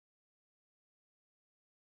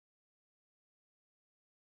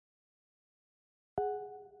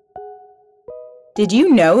Did you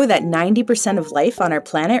know that 90% of life on our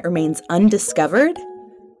planet remains undiscovered?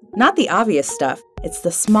 Not the obvious stuff, it's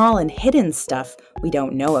the small and hidden stuff we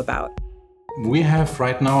don't know about. We have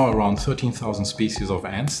right now around 13,000 species of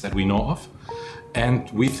ants that we know of,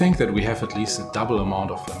 and we think that we have at least a double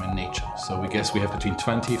amount of them in nature. So we guess we have between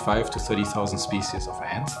 25 to 30,000 species of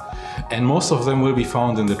ants, and most of them will be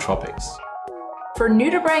found in the tropics. For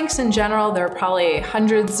nudibranchs in general, there are probably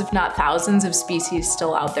hundreds, if not thousands, of species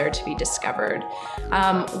still out there to be discovered.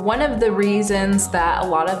 One of the reasons that a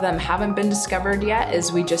lot of them haven't been discovered yet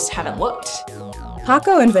is we just haven't looked.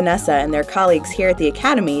 Paco and Vanessa and their colleagues here at the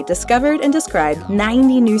Academy discovered and described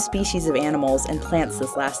 90 new species of animals and plants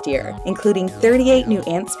this last year, including 38 new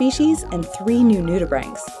ant species and 3 new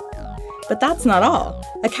nudibranchs. But that's not all.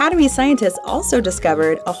 Academy scientists also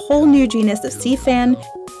discovered a whole new genus of sea fan,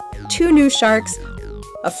 2 new sharks,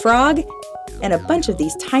 a frog, and a bunch of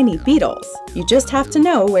these tiny beetles. You just have to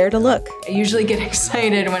know where to look. I usually get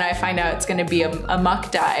excited when I find out it's going to be a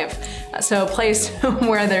muck dive. So a place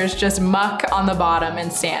where there's just muck on the bottom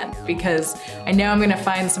and sand, because I know I'm going to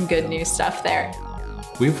find some good new stuff there.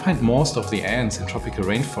 We find most of the ants in tropical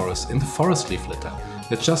rainforests in the forest leaf litter.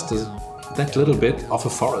 It's just that little bit of a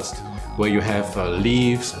forest where you have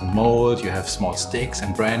leaves and mold, you have small sticks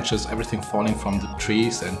and branches, everything falling from the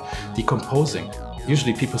trees and decomposing.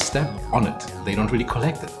 Usually people step on it, they don't really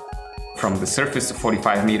collect it. From the surface to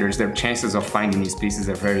 45 meters, their chances of finding these species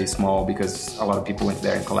are very small because a lot of people went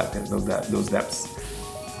there and collected those depths.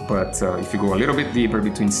 But if you go a little bit deeper,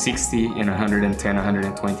 between 60 and 110,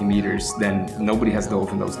 120 meters, then nobody has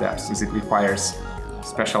dove in those depths because it requires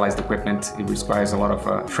specialized equipment. It requires a lot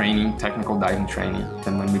of training, technical diving training.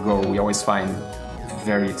 And when we go, we always find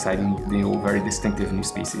very exciting, very distinctive new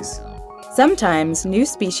species. Sometimes new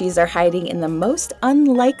species are hiding in the most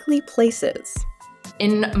unlikely places.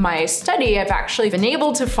 In my study, I've actually been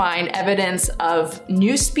able to find evidence of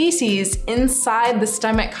new species inside the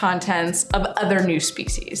stomach contents of other new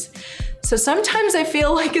species. So sometimes I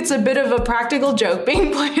feel like it's a bit of a practical joke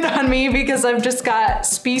being played on me because I've just got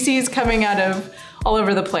species coming out of all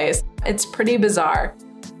over the place. It's pretty bizarre.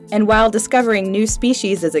 And while discovering new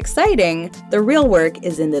species is exciting, the real work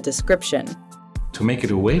is in the description. To make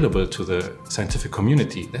it available to the scientific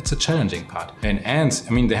community, that's a challenging part. And ants,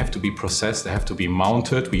 they have to be processed, they have to be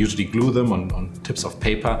mounted. We usually glue them on tips of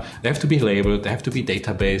paper. They have to be labeled, they have to be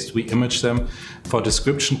databased. We image them. For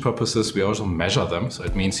description purposes, we also measure them. So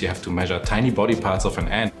it means you have to measure tiny body parts of an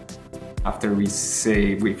ant. After we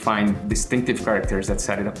find distinctive characters that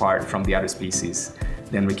set it apart from the other species,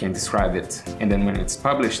 then we can describe it. And then when it's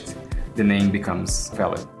published, the name becomes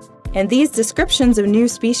valid. And these descriptions of new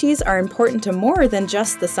species are important to more than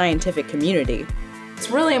just the scientific community. It's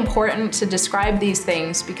really important to describe these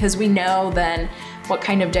things because we know then what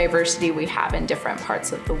kind of diversity we have in different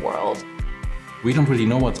parts of the world. We don't really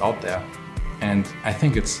know what's out there. And I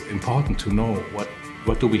think it's important to know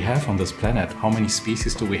what do we have on this planet? How many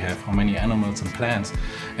species do we have? How many animals and plants?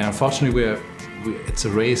 And unfortunately, it's a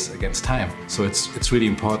race against time. So it's really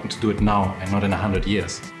important to do it now and not in 100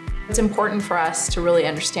 years. It's important for us to really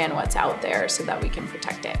understand what's out there so that we can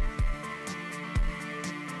protect it.